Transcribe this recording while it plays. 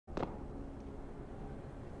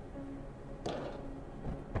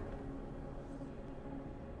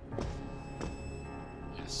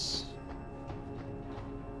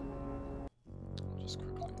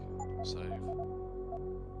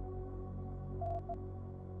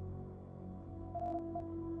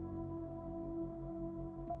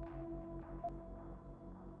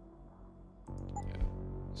Yeah,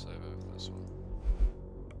 save over this one.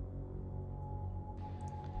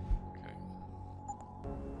 Okay.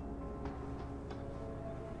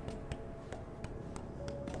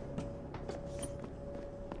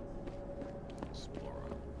 Explorer,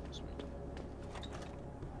 sweet.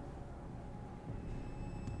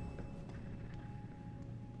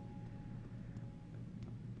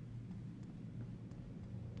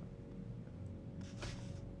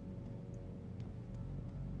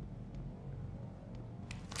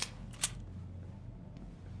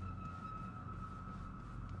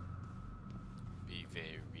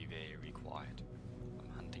 Be very quiet. I'm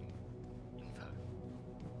hunting info.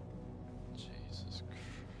 Jesus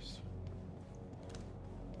Christ.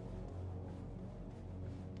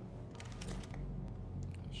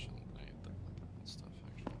 I shouldn't need that stuff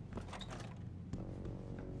actually.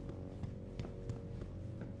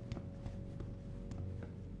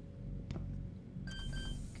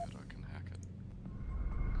 Good, I can hack it.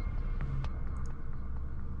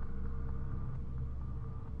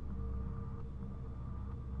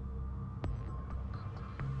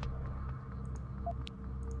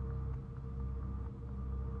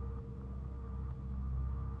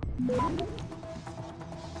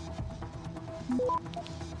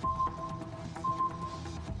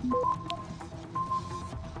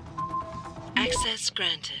 Access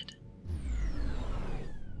granted.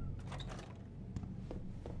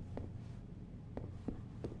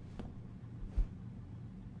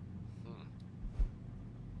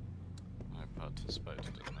 I participated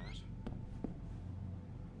in that.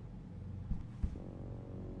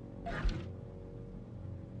 Got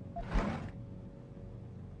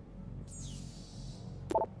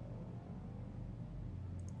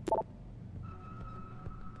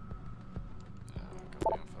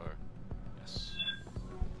the info. Yes.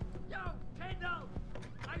 Yo, Tyndall!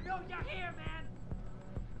 I know you're here, man!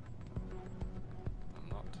 I'm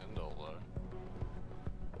not Tyndall though.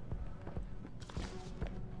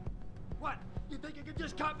 What? You think you can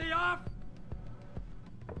just cut me off?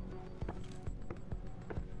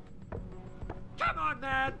 Come on,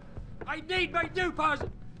 man! I need my deposit!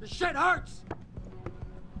 The shit hurts!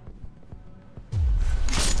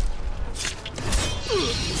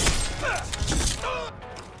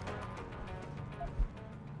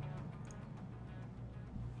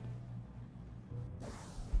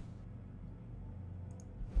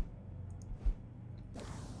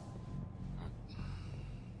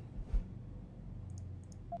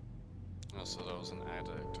 Oh, so that was an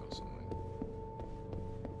addict or something.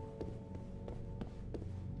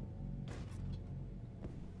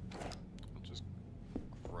 I'll just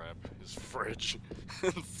grab his fridge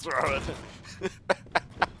and throw it.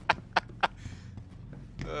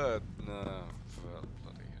 No.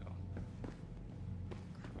 Bloody hell.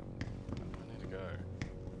 Crap. I need to go.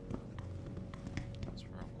 That's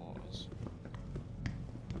where I was.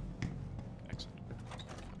 Exit.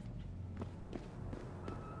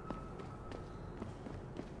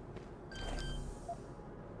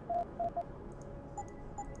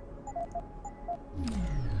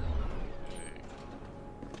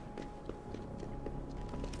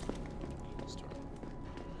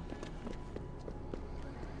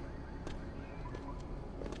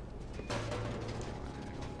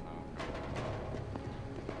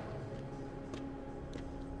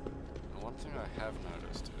 One thing I have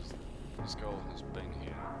noticed is this goal has been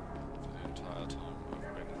here for the entire time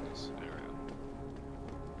I've been in this area.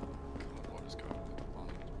 God, what is going on?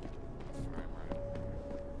 Frame rate.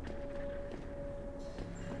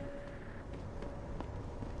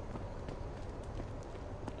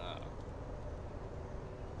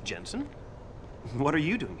 Jensen? What are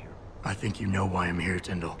you doing here? I think you know why I'm here,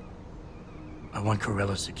 Tyndall. I want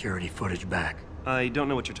Corella's security footage back. I don't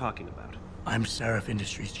know what you're talking about. I'm Seraph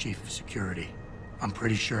Industries' chief of security. I'm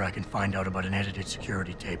pretty sure I can find out about an edited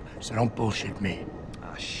security tape, so don't bullshit me.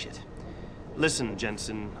 Ah, shit. Listen,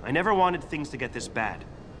 Jensen, I never wanted things to get this bad.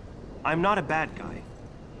 I'm not a bad guy.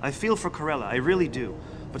 I feel for Corella, I really do.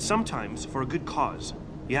 But sometimes, for a good cause,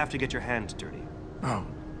 you have to get your hands dirty. Oh,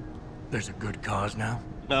 there's a good cause now?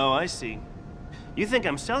 Oh, I see. You think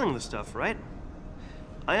I'm selling the stuff, right?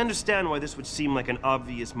 I understand why this would seem like an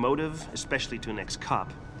obvious motive, especially to an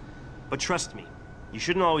ex-cop. But trust me, you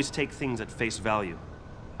shouldn't always take things at face value.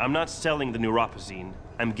 I'm not selling the neuropazine,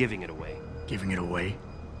 I'm giving it away. Giving it away?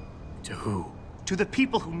 To who? To the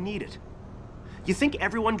people who need it. You think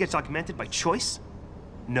everyone gets augmented by choice?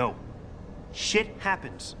 No. Shit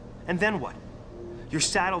happens. And then what? You're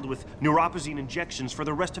saddled with neuropazine injections for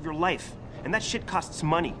the rest of your life. And that shit costs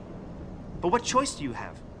money. But what choice do you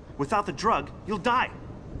have? Without the drug, you'll die.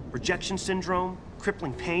 Rejection syndrome,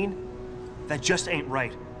 crippling pain. That just ain't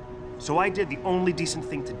right. So I did the only decent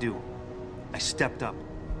thing to do. I stepped up.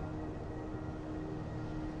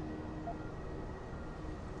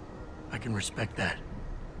 I can respect that.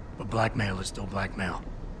 But blackmail is still blackmail.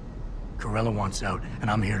 Corella wants out,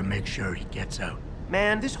 and I'm here to make sure he gets out.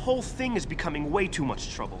 Man, this whole thing is becoming way too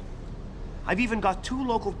much trouble. I've even got 2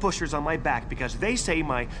 local pushers on my back because they say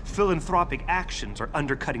my philanthropic actions are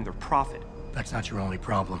undercutting their profit. That's not your only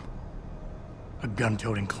problem. A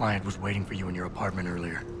gun-toting client was waiting for you in your apartment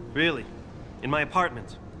earlier. Really? In my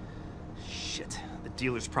apartment? Shit, the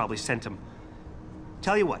dealers probably sent him.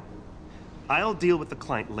 Tell you what, I'll deal with the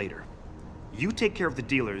client later. You take care of the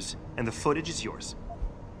dealers, and the footage is yours.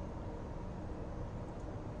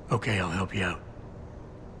 Okay, I'll help you out.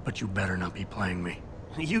 But you better not be playing me.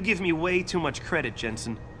 You give me way too much credit,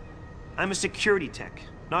 Jensen. I'm a security tech,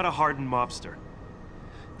 not a hardened mobster.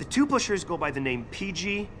 The 2 pushers go by the name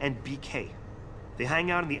PG and BK. They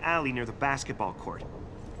hang out in the alley near the basketball court.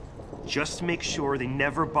 Just make sure they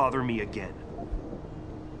never bother me again.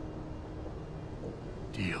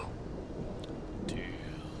 Deal.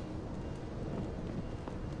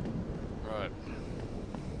 Right.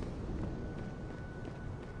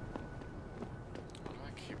 Why do I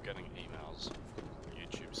keep getting emails from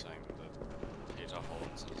YouTube saying that Peter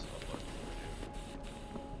Hollins has uploaded a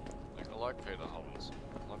video? Like, I like Peter Hollins.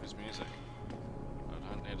 I love his music. I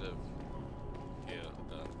don't need to hear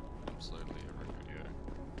that absolutely every video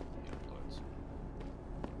he uploads.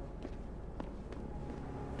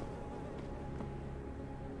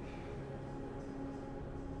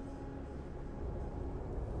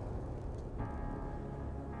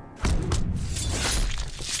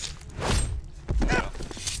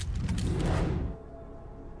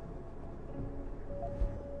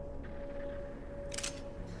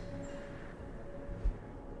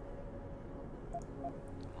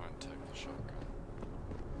 Won't take the shotgun.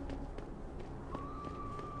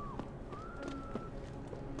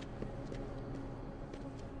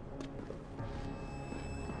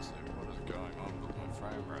 Let's see what is going on with my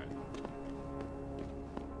frame rate.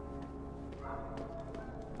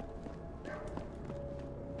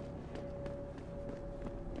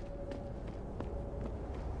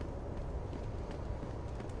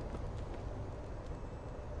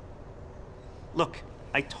 Look,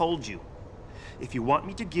 I told you. If you want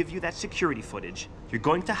me to give you that security footage, you're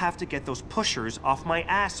going to have to get those pushers off my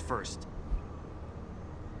ass first.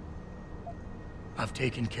 I've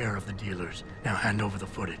taken care of the dealers. Now hand over the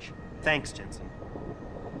footage. Thanks, Jensen.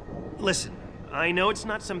 Listen, I know it's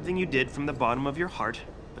not something you did from the bottom of your heart,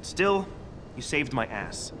 but still, you saved my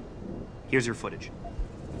ass. Here's your footage.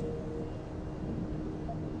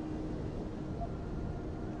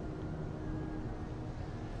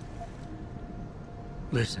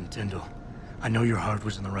 Listen, Tyndall. I know your heart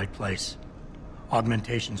was in the right place.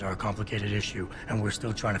 Augmentations are a complicated issue, and we're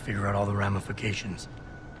still trying to figure out all the ramifications.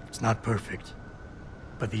 It's not perfect,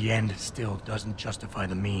 but the end still doesn't justify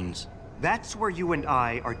the means. That's where you and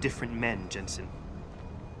I are different men, Jensen.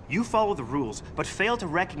 You follow the rules, but fail to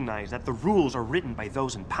recognize that the rules are written by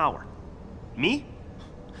those in power. Me?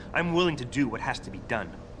 I'm willing to do what has to be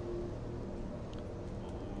done.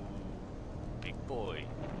 Big boy.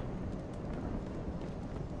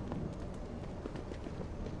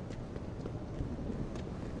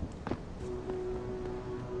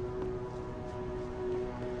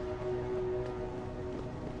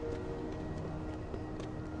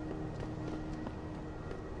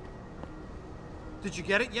 Did you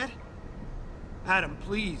get it yet? Adam,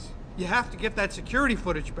 please. You have to get that security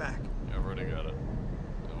footage back. Yeah, I've already got it.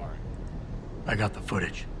 Don't worry. I got the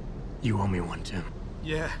footage. You owe me one, Tim.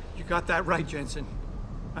 Yeah, you got that right, Jensen.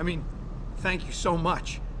 I mean, thank you so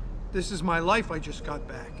much. This is my life I just got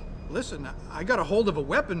back. Listen, I got a hold of a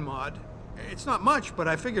weapon mod. It's not much, but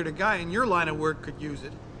I figured a guy in your line of work could use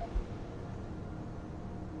it.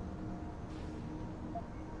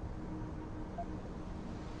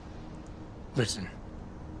 Listen,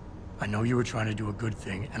 I know you were trying to do a good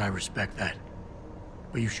thing, and I respect that.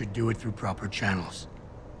 But you should do it through proper channels.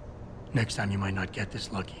 Next time you might not get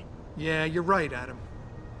this lucky. Yeah, you're right, Adam.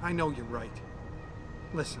 I know you're right.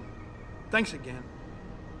 Listen, thanks again.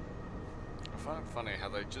 I find it funny how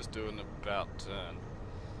they just do an about turn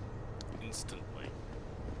instantly.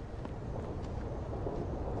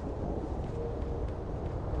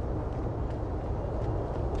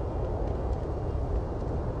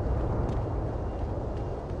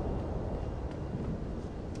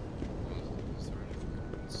 Is there anything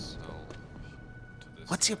I can sell to this?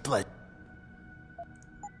 What's your blood?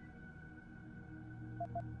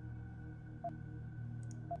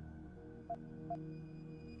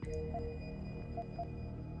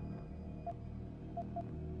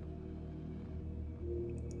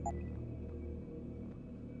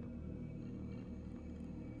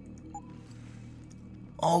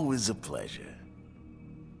 Always a pleasure.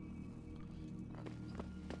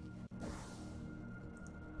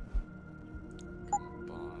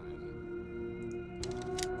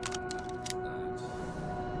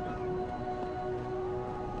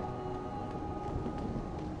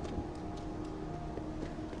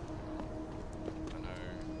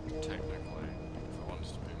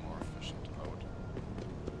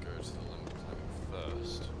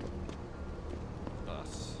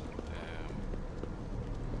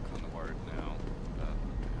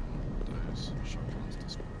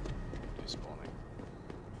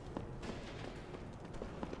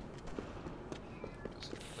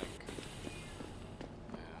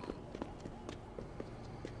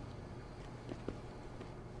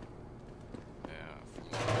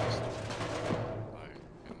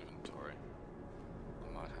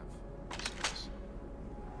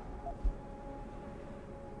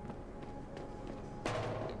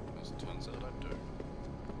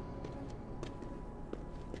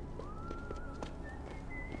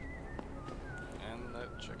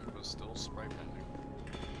 Still spray painting.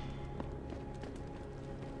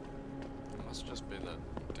 It must just be that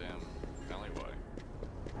damn alleyway.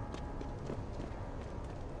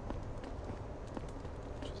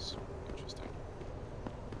 Which is interesting.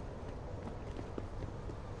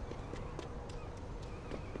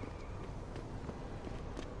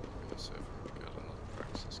 Let's see if we can get another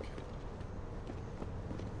Praxis kit.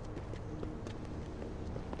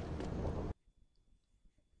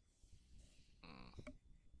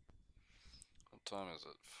 Time is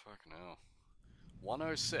it? Fucking hell.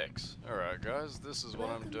 1:06. Alright guys, this is what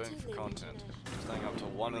I'm doing for content. Staying up till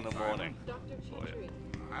 1 in the morning. Oh,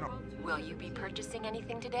 yeah. Will you be purchasing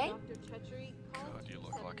anything today? God, you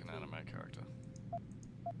look like an anime character.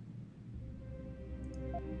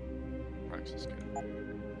 Praxis kit.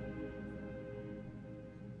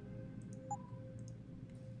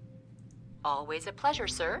 Always a pleasure,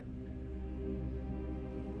 sir.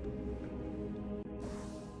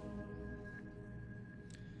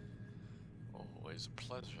 Always a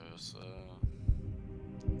pleasure, so...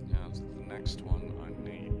 Yeah, the next one I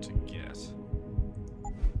need to get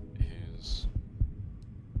is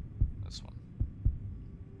this one.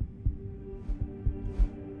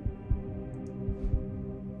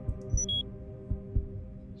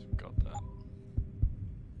 So we've got that.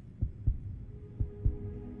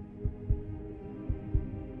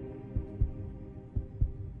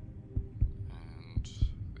 And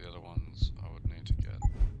the other ones I would need to get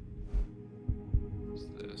is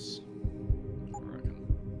this, I reckon.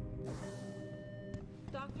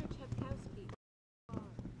 Dr. Chepkowski.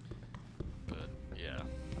 But yeah,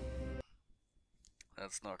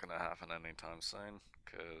 that's not gonna happen anytime soon,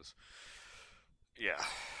 because yeah,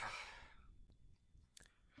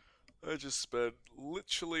 I just spent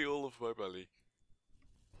literally all of my money.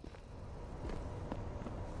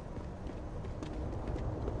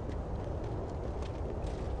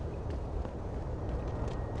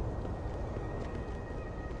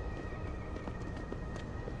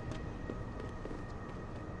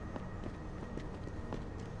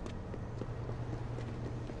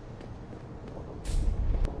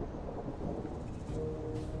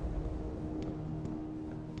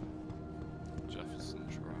 Jefferson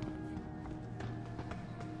Drive.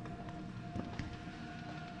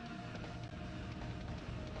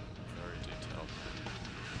 Very detailed.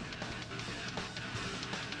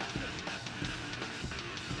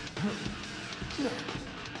 Yeah,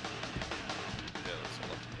 that's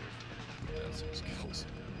all I can do. Yeah, that's his skills.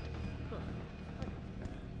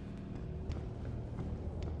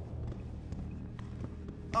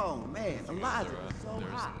 Oh man, Elijah There was so there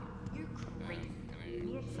hot. You're isn't crazy.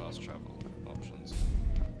 any fast travel options,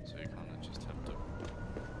 so you kind of just have to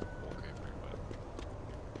walk everywhere.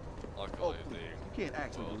 Oh, Luckily, please. You the can't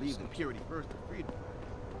actually world believe in isn't purity first and freedom.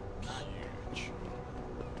 huge,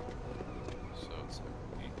 so it's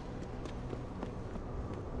like,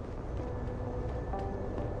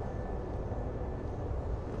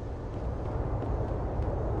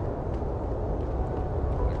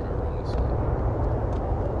 I go around this way.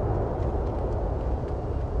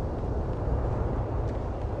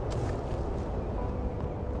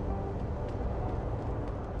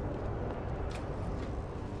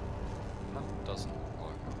 No, it doesn't look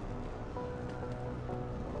like it.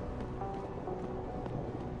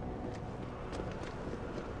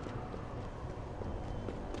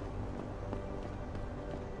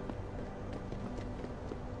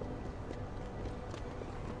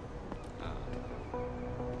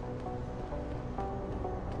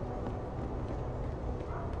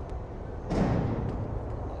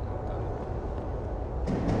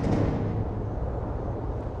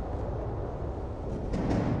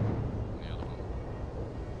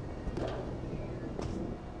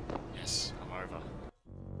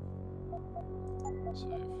 I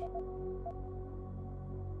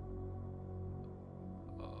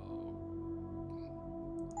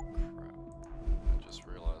just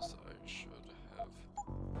realized I should have.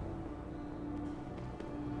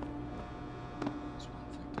 That's one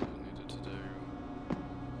thing that I needed to do.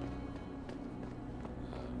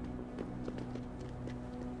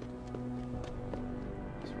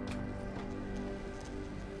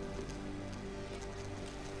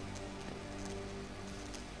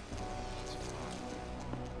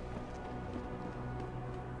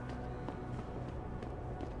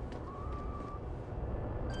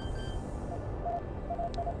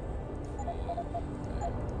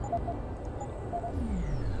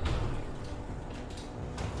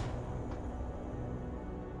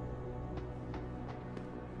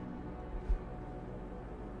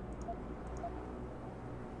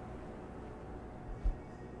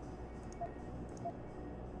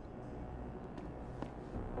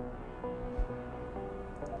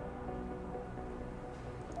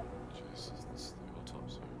 Jesus, this is the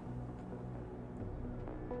autopsy.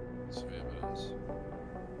 Severe evidence.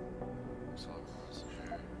 Looks like residue.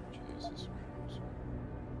 Jesus Christ.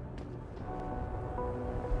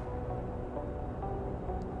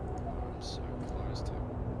 I'm so close to.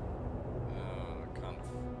 Can't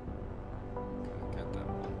get that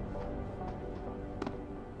one.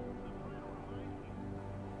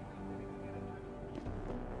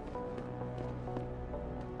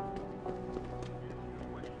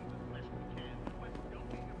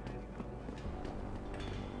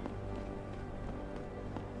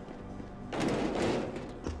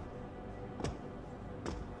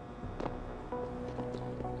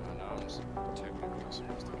 Technically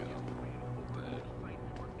supposed to get up there.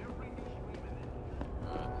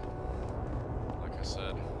 But, like I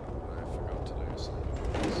said, I forgot to do something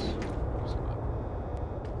else.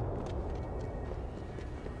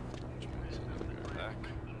 Which means I need to go back.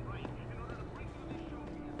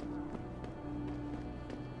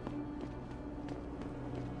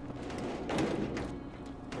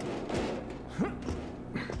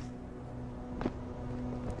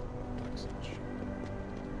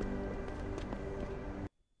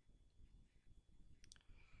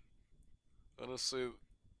 Honestly,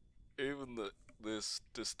 even this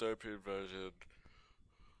dystopian version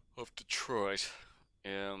of Detroit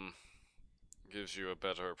gives you a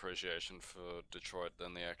better appreciation for Detroit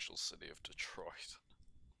than the actual city of Detroit,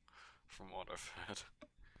 from what I've heard.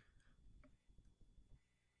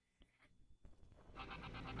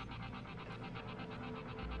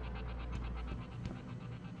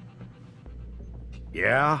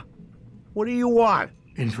 Yeah? What do you want?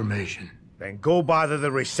 Information. Then go bother the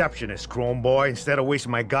receptionist, Chrome Boy, instead of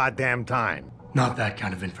wasting my goddamn time. Not that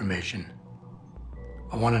kind of information.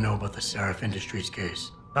 I want to know about the Seraph Industries case.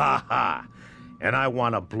 Ha ha! And I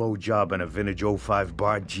want a blowjob and a vintage '05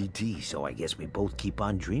 Bard GT, so I guess we both keep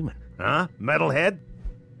on dreaming. Huh, metalhead?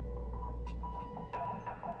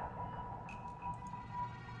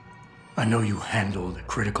 I know you handled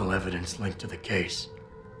critical evidence linked to the case,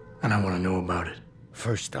 and I want to know about it.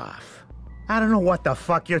 First off, I don't know what the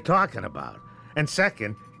fuck you're talking about. And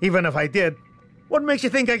second, even if I did, what makes you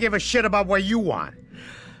think I give a shit about what you want?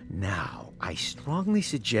 Now, I strongly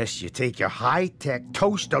suggest you take your high-tech,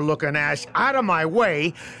 toaster-looking ass out of my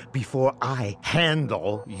way before I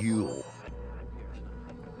handle you.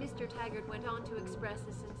 Mr. Taggart went on to express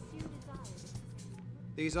a sincere desire.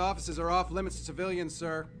 These offices are off limits to civilians,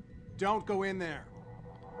 sir. Don't go in there.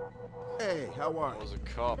 Hey, how are I you? was a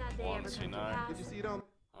cop That day once, ever you come to know. pass? Did you see it on?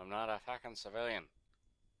 I'm not a fucking civilian.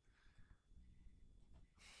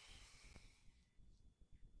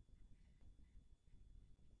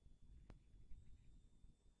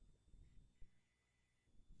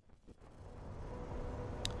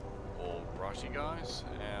 Alrighty guys,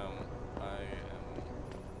 I am...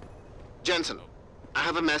 Jensen, I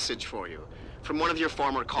have a message for you from one of your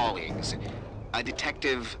former colleagues, a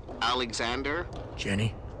Detective Alexander.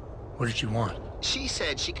 Jenny, what did you want? She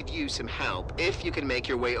said she could use some help if you can make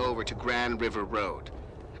your way over to Grand River Road.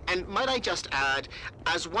 And might I just add,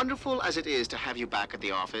 as wonderful as it is to have you back at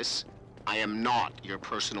the office, I am not your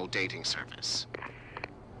personal dating service.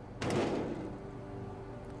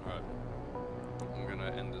 Alright, I'm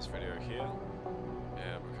gonna end this video here.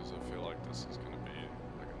 Yeah, because I feel like this is gonna be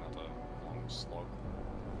like another long slog,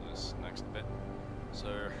 this next bit. So,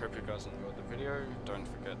 hope you guys enjoyed the video. Don't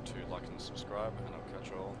forget to like and subscribe, and I'll catch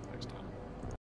you all next time.